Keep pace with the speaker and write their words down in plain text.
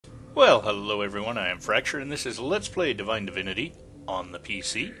Well, hello everyone, I am Fracture, and this is Let's Play Divine Divinity on the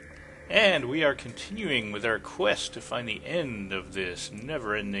PC. And we are continuing with our quest to find the end of this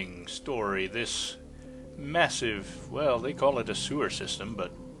never-ending story, this massive, well, they call it a sewer system,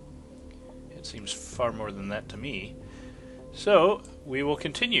 but it seems far more than that to me. So, we will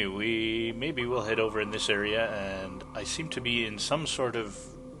continue. Maybe we'll head over in this area, and I seem to be in some sort of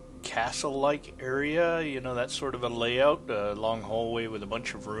castle-like area, you know, that sort of a layout, a long hallway with a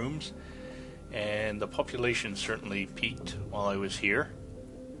bunch of rooms, and the population certainly peaked while I was here.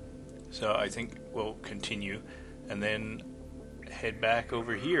 So I think we'll continue and then head back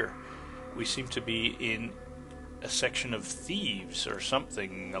over here. We seem to be in a section of thieves or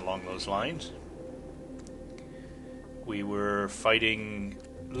something along those lines. We were fighting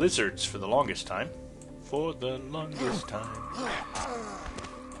lizards for the longest time. For the longest time.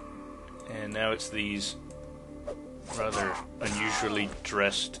 And now it's these rather unusually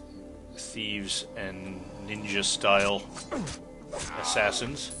dressed thieves and ninja-style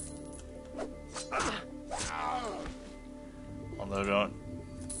assassins. Although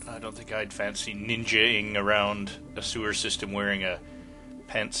I don't think I'd fancy ninjaing around a sewer system wearing a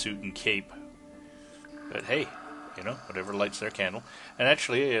pantsuit and cape. But hey, you know, whatever lights their candle. And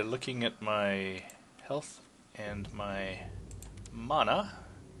actually, looking at my health and my mana,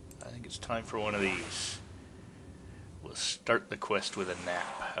 I think it's time for one of these. We'll start the quest with a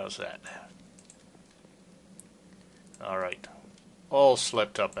nap. How's that? Alright. All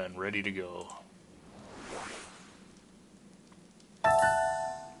slept up and ready to go.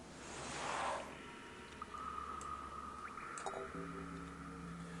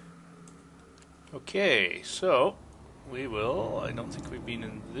 Okay, so we will... I don't think we've been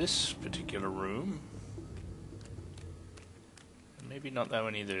in this particular room. Maybe not that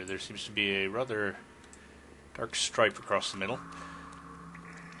one either. There seems to be a rather dark stripe across the middle.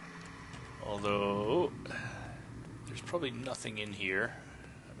 Although, there's probably nothing in here.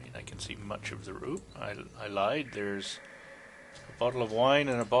 I mean, I can see much of the room. I lied. There's a bottle of wine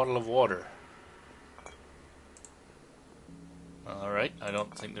and a bottle of water. Alright, I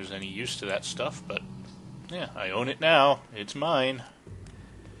don't think there's any use to that stuff, but yeah, I own it now. It's mine.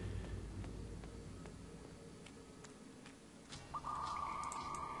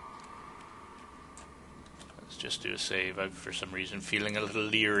 Just do a save. I'm, for some reason, feeling a little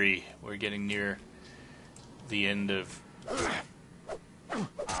leery. We're getting near the end of...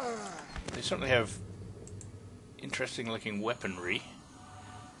 They certainly have interesting looking weaponry.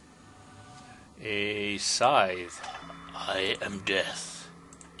 A scythe. I am Death.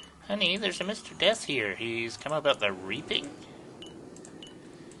 Honey, there's a Mr. Death here. He's come about the reaping.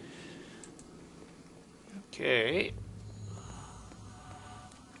 Okay.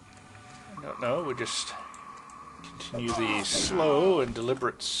 I don't know, we're just... continue the slow and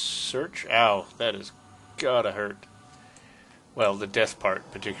deliberate search. Ow, that has gotta hurt. Well, the death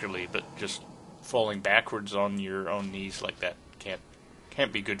part particularly, but just falling backwards on your own knees like that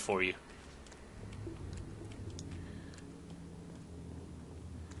can't be good for you.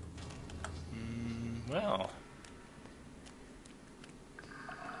 Well,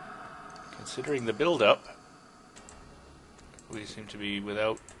 considering the build-up, we seem to be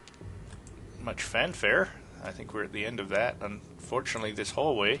without much fanfare. I think we're at the end of that. Unfortunately, this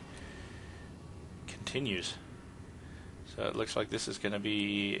hallway continues. So it looks like this is going to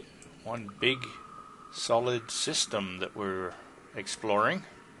be one big, solid system that we're exploring.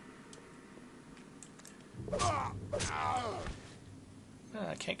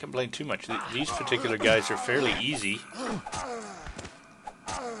 I can't complain too much. These particular guys are fairly easy.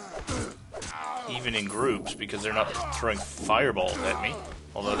 Even in groups, because they're not throwing fireballs at me.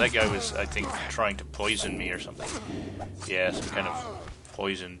 Although that guy was, I think, trying to poison me or something. Yeah, some kind of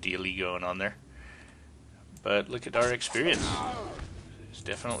poison dealy going on there. But look at our experience. It's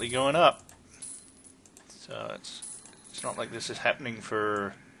definitely going up. So it's not like this is happening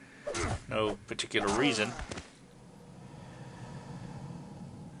for no particular reason.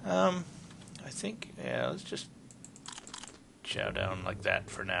 I think, yeah, let's just chow down like that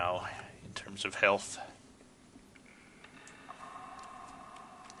for now in terms of health.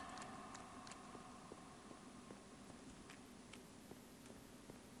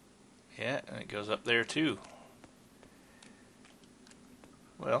 Yeah, and it goes up there too.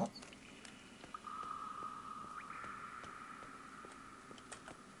 Well,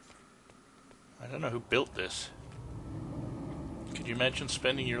 I don't know who built this. Could you imagine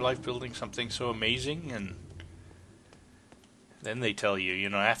spending your life building something so amazing and then they tell you, you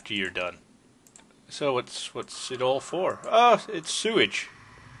know, after you're done. So what's it all for? Oh, it's sewage.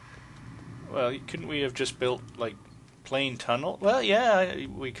 Well, couldn't we have just built like plain tunnel? Well, yeah,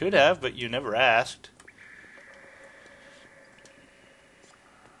 we could have, but you never asked.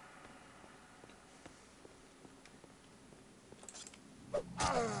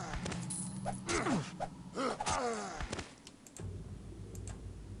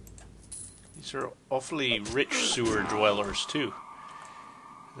 These are awfully rich sewer dwellers, too.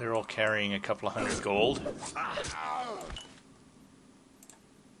 They're all carrying a couple of hundred gold.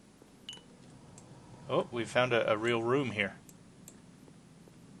 Oh, we found a real room here.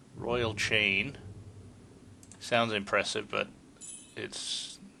 Royal chain. Sounds impressive, but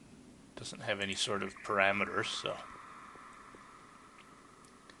it's doesn't have any sort of parameters, so...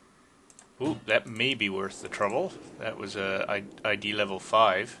 Ooh, that may be worth the trouble. That was a ID level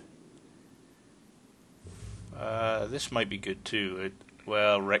 5. This might be good too.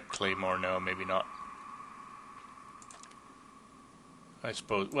 Well, Wreck Claymore, no, maybe not. I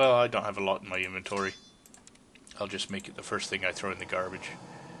suppose... Well, I don't have a lot in my inventory. I'll just make it the first thing I throw in the garbage.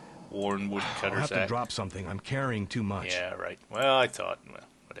 Worn woodcutter's I'll have to axe. drop something. I'm carrying too much. Yeah, right. Well, I thought... Well,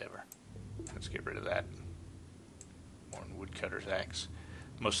 whatever. Let's get rid of that. Worn woodcutter's axe.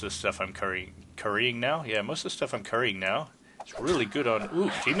 Most of the stuff I'm currying now? Yeah, most of the stuff I'm currying now is really good on... Ooh,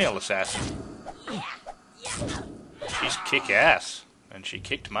 female assassin. She's kick-ass. And she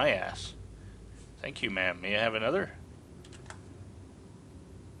kicked my ass. Thank you, ma'am. May I have another?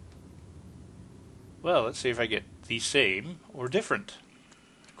 Well, let's see if I get the same or different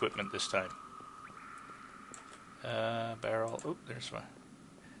equipment this time. Barrel. Oh, there's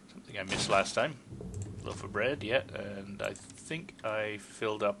something I missed last time. Loaf of bread, yeah. And I think I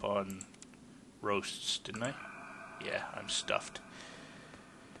filled up on roasts, didn't I? Yeah, I'm stuffed.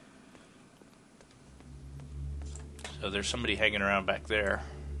 So there's somebody hanging around back there.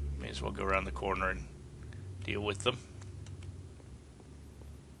 May as well go around the corner and deal with them.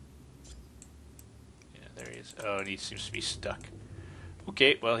 Yeah, there he is. Oh, and he seems to be stuck.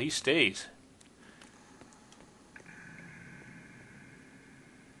 Okay, well, he stays.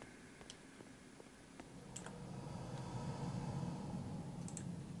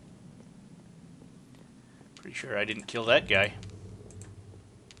 Pretty sure I didn't kill that guy.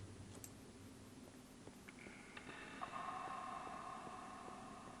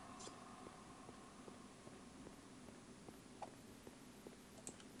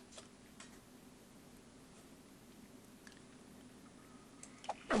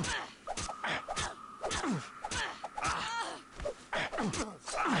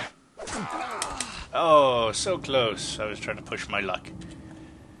 Oh, so close. I was trying to push my luck.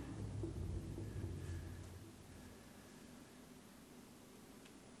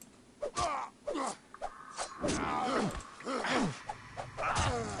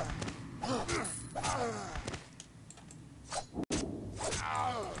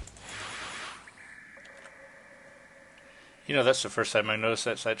 You know, that's the first time I noticed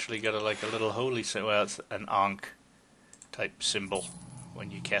that's actually got a little holy symbol. Well, it's an Ankh type symbol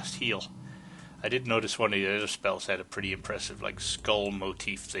when you cast heal. I did notice one of the other spells had a pretty impressive skull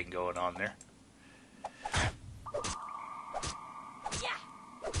motif thing going on there.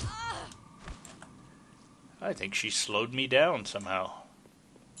 I think she slowed me down somehow.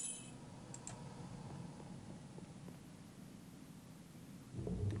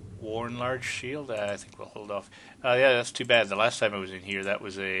 Worn large shield? I think we'll hold off. Yeah, that's too bad. The last time I was in here, that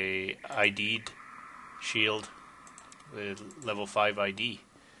was a ID'd shield with level 5 ID.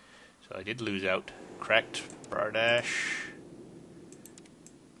 So I did lose out. Cracked Bardash.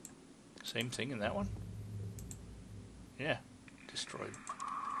 Same thing in that one? Yeah. Destroyed.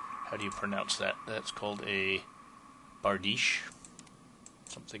 How do you pronounce that? That's called a Bardiche.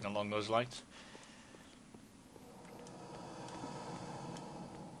 Something along those lines.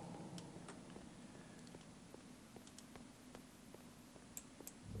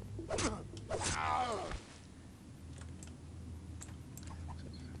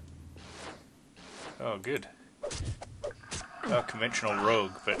 Oh, good. Oh, conventional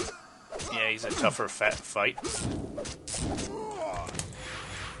rogue, but yeah, he's a tougher fat fight.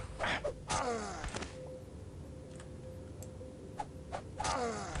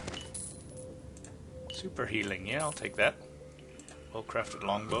 Super healing, yeah, I'll take that. Well-crafted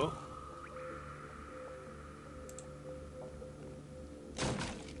longbow.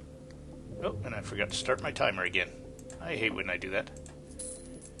 Oh, and I forgot to start my timer again. I hate when I do that.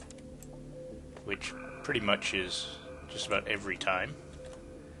 Which pretty much is just about every time.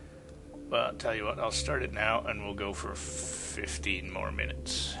 Well, I'll tell you what, I'll start it now and we'll go for 15 more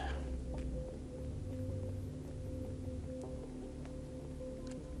minutes.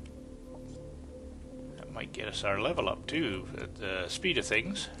 That might get us our level up too, at the speed of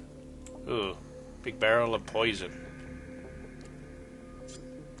things. Ooh, big barrel of poison.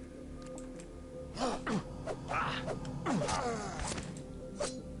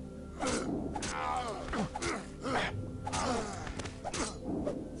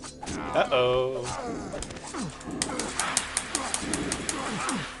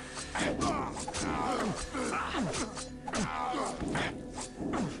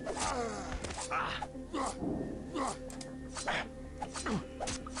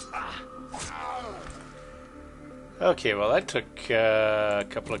 Okay, well that took a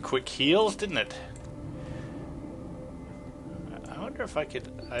couple of quick heals, didn't it? I wonder if I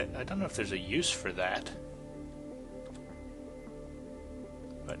could... I don't know if there's a use for that.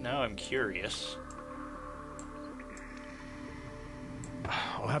 But now I'm curious.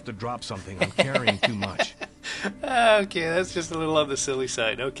 I'll have to drop something. I'm carrying too much. Okay, that's just a little on the silly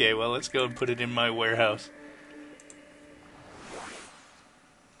side. Okay, well let's go and put it in my warehouse.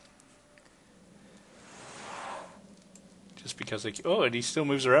 Just because I... Oh, and he still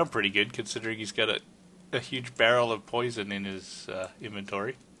moves around pretty good, considering he's got a huge barrel of poison in his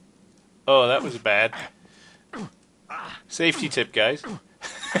inventory. Oh, that was bad. Safety tip, guys.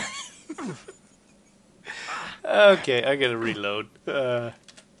 Okay, I gotta reload.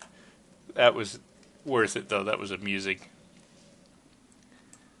 That was worth it, though. That was amusing.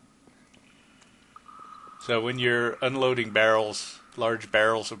 So when you're unloading barrels, large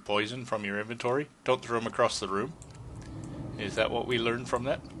barrels of poison from your inventory, don't throw them across the room. Is that what we learned from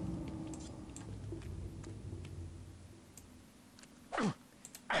that?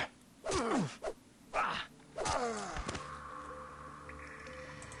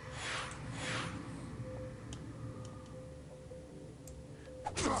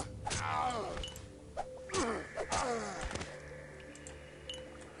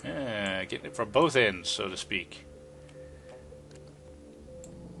 Getting it from both ends, so to speak.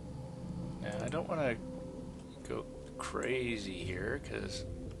 Now, I don't want to go crazy here, because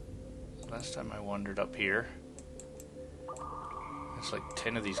last time I wandered up here, it's like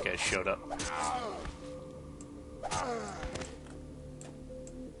 10 of these guys showed up.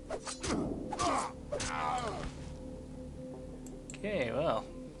 Okay, well,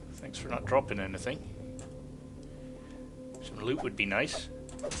 thanks for not dropping anything. Some loot would be nice.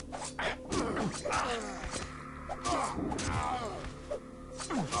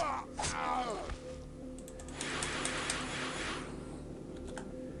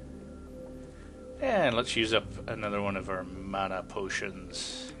 And let's use up another one of our mana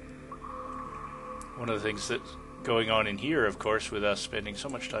potions. One of the things that's going on in here, of course, with us spending so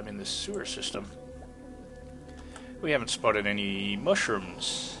much time in this sewer system, we haven't spotted any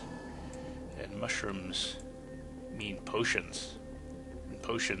mushrooms. And mushrooms mean potions. And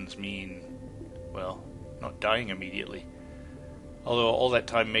potions mean, well, not dying immediately. Although all that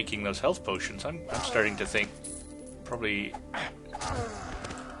time making those health potions, I'm starting to think probably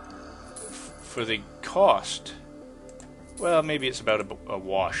for the cost, well, maybe it's about a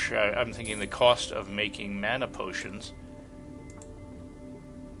wash. I'm thinking the cost of making mana potions.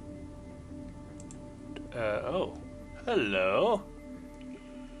 Oh, hello.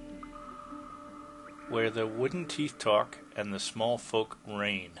 Where the wooden teeth talk and the small folk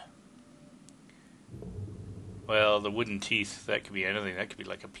reign. Well, the wooden teeth, that could be anything. That could be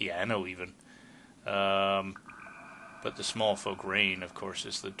like a piano even. But the small folk reign, of course,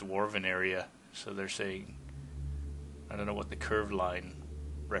 is the dwarven area. So they're saying, I don't know what the curved line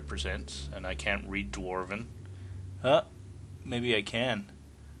represents, and I can't read dwarven. Maybe I can.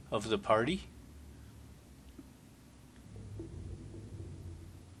 Of the party?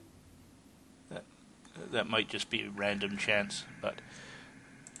 That might just be random chance, but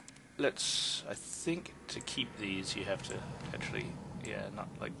let's, I think to keep these you have to actually, yeah, not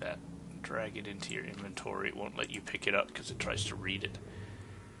like that, drag it into your inventory. It won't let you pick it up because it tries to read it.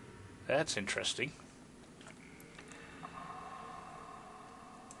 That's interesting.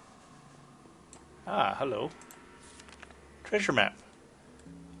 Ah, hello. Treasure map.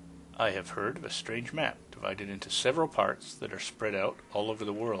 I have heard of a strange map divided into several parts that are spread out all over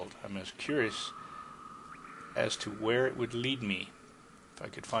the world. I'm as curious as to where it would lead me. If I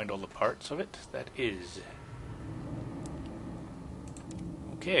could find all the parts of it, that is.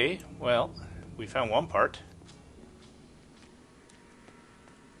 Okay, well, we found one part.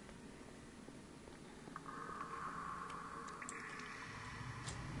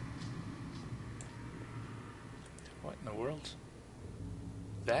 What in the world?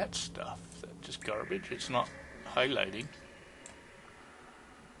 That stuff, that's just garbage. It's not highlighting.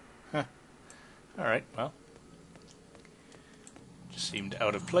 Huh. Alright, well. Just seemed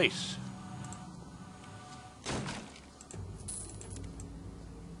out of place.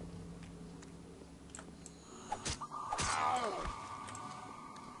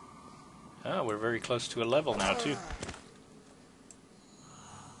 Oh, we're very close to a level now, too.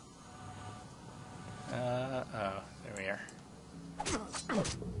 Oh, there we are.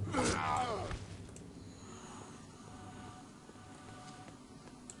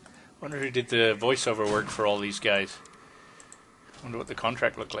 Wonder who did the voiceover work for all these guys. Wonder what the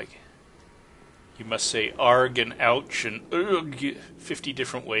contract looked like. You must say arg and ouch and ugh 50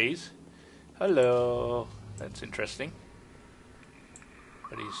 different ways. Hello. That's interesting.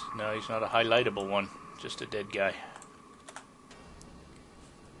 But he's not a highlightable one. Just a dead guy.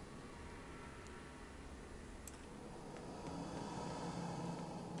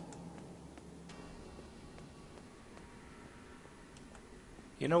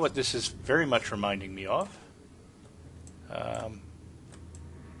 You know what this is very much reminding me of?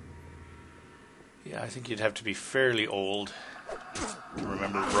 Yeah, I think you'd have to be fairly old to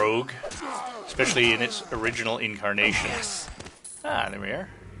remember Rogue, especially in its original incarnation. Yes. Ah, there we are.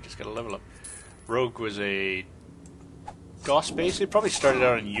 Just got to level up. Rogue was a DOS base. It probably started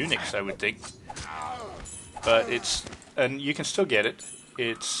out on Unix, I would think. But and you can still get it.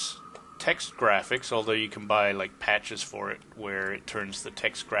 It's text graphics, although you can buy like patches for it where it turns the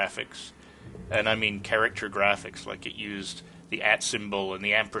text graphics, and I mean character graphics, like it used the @ symbol and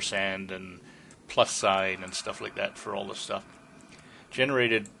the ampersand and plus sign and stuff like that for all the stuff.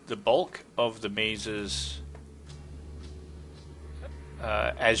 Generated the bulk of the mazes.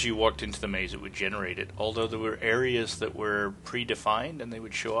 As you walked into the maze, it would generate it, although there were areas that were predefined and they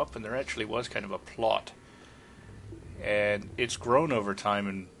would show up, and there actually was kind of a plot. And it's grown over time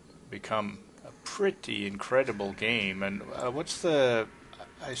and become a pretty incredible game. And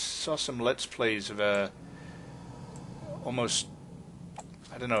I saw some Let's Plays of almost,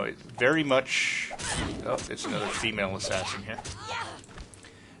 I don't know, very much, oh, it's another female assassin here.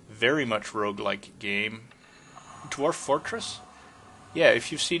 Very much roguelike game. Dwarf Fortress? Yeah,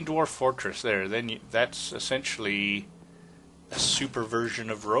 if you've seen Dwarf Fortress there, then that's essentially a super version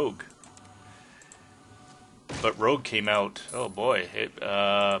of Rogue. But Rogue came out, oh boy, it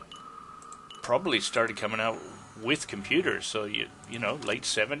probably started coming out with computers, so you know, late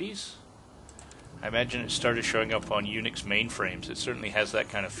 70s? I imagine it started showing up on Unix mainframes. It certainly has that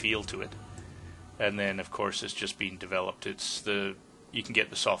kind of feel to it. And then, of course, it's just being developed. You can get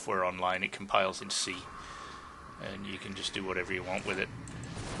the software online, it compiles in C, and you can just do whatever you want with it.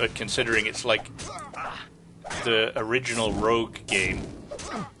 But considering it's like the original Rogue game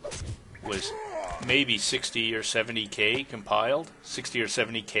was maybe 60 or 70K compiled, 60 or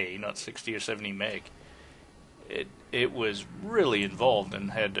 70K, not 60 or 70 meg. It was really involved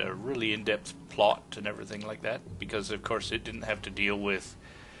and had a really in-depth plot and everything like that, because of course it didn't have to deal with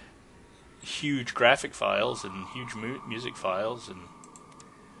huge graphic files and huge music files. And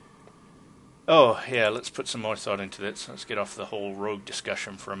oh yeah, let's put some more thought into this. Let's get off the whole Rogue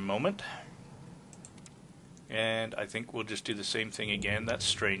discussion for a moment. And I think we'll just do the same thing again. That's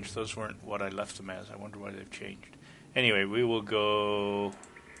strange. Those weren't what I left them as. I wonder why they've changed. Anyway, we will go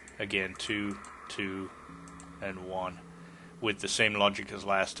again 2, 2, and 1 with the same logic as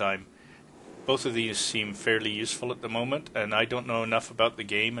last time. Both of these seem fairly useful at the moment, and I don't know enough about the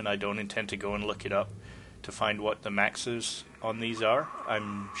game, and I don't intend to go and look it up to find what the maxes on these are.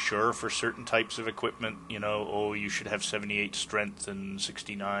 I'm sure for certain types of equipment, you know, oh, you should have 78 strength and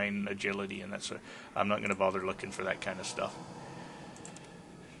 69 agility, and that's I'm not going to bother looking for that kind of stuff.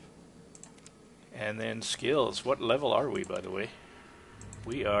 And then skills. What level are we, by the way?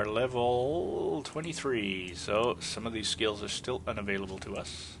 We are level 23, so some of these skills are still unavailable to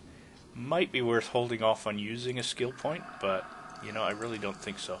us. Might be worth holding off on using a skill point, but, you know, I really don't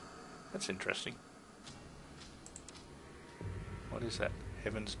think so. That's interesting. What is that?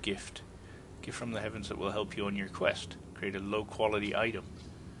 Heaven's Gift. Gift from the heavens that will help you on your quest. Create a low-quality item.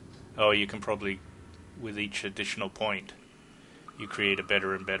 Oh, you can probably, with each additional point, you create a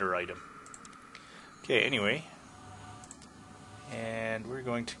better and better item. Okay, anyway. And we're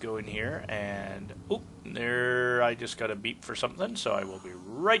going to go in here and... oh, there, I just got a beep for something, so I will be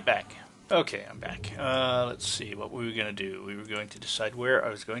right back. Okay, I'm back. Let's see, what were we going to do? We were going to decide where I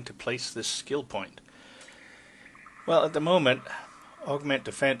was going to place this skill point. Well, at the moment, Augment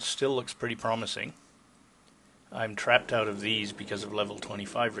Defense still looks pretty promising. I'm trapped out of these because of level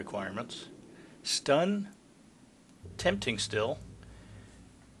 25 requirements. Stun, tempting still.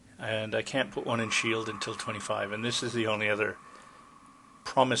 And I can't put one in shield until 25, and this is the only other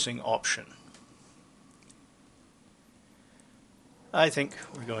promising option. I think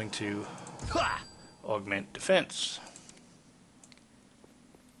we're going to augment defense,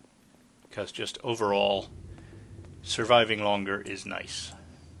 because just overall surviving longer is nice.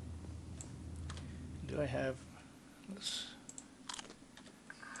 Do I have... let's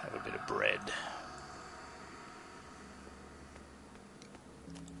have a bit of bread.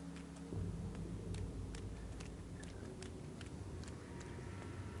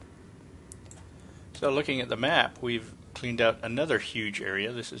 So looking at the map, we've cleaned out another huge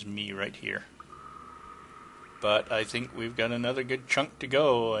area. This is me right here. But I think we've got another good chunk to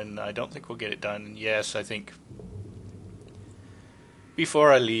go, and I don't think we'll get it done. Yes, I think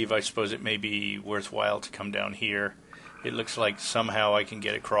before I leave, I suppose it may be worthwhile to come down here. It looks like somehow I can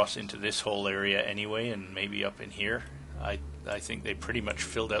get across into this whole area anyway, and maybe up in here. I think they pretty much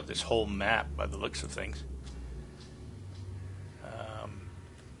filled out this whole map by the looks of things.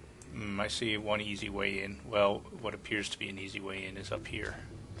 I see one easy way in. Well, what appears to be an easy way in is up here.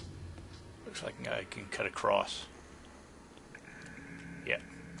 Looks like I can cut across. Yeah.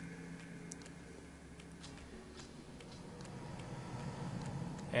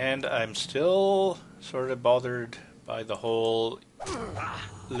 And I'm still sort of bothered by the whole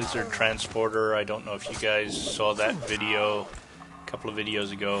lizard transporter. I don't know if you guys saw that video a couple of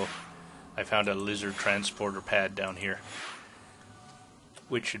videos ago. I found a lizard transporter pad down here,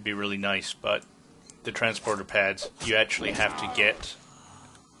 which should be really nice, but the transporter pads, you actually have to get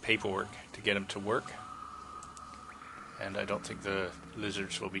paperwork to get them to work, and I don't think the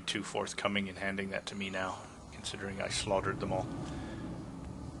lizards will be too forthcoming in handing that to me now, considering I slaughtered them all.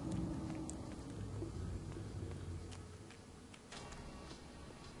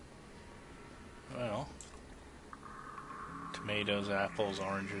 Well, tomatoes, apples,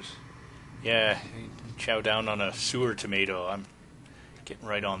 oranges. Yeah, chow down on a sewer tomato. I'm getting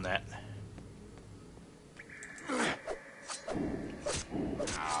right on that.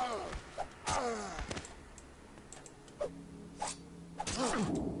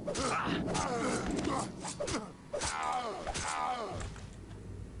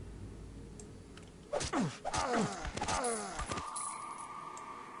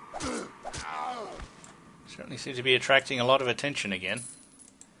 Certainly seems to be attracting a lot of attention again.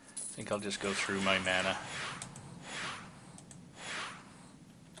 I think I'll just go through my mana.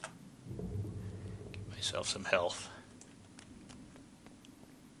 Give myself some health.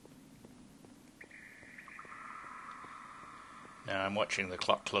 Now I'm watching the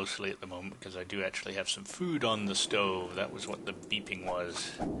clock closely at the moment because I do actually have some food on the stove. That was what the beeping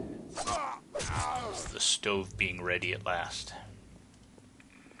was. It's the stove being ready at last.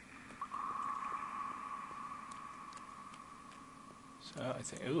 So I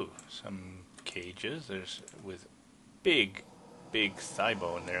think, ooh, some cages. There's with big thigh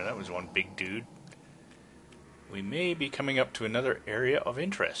bone there. That was one big dude. We may be coming up to another area of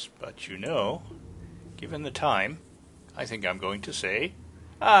interest, but you know, given the time, I think I'm going to say,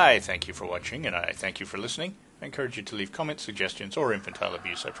 I thank you for watching, and I thank you for listening. I encourage you to leave comments, suggestions, or infantile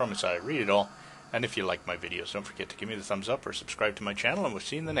abuse. I promise I read it all. And if you like my videos, don't forget to give me the thumbs up or subscribe to my channel, and we'll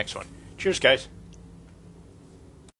see you in the next one. Cheers, guys.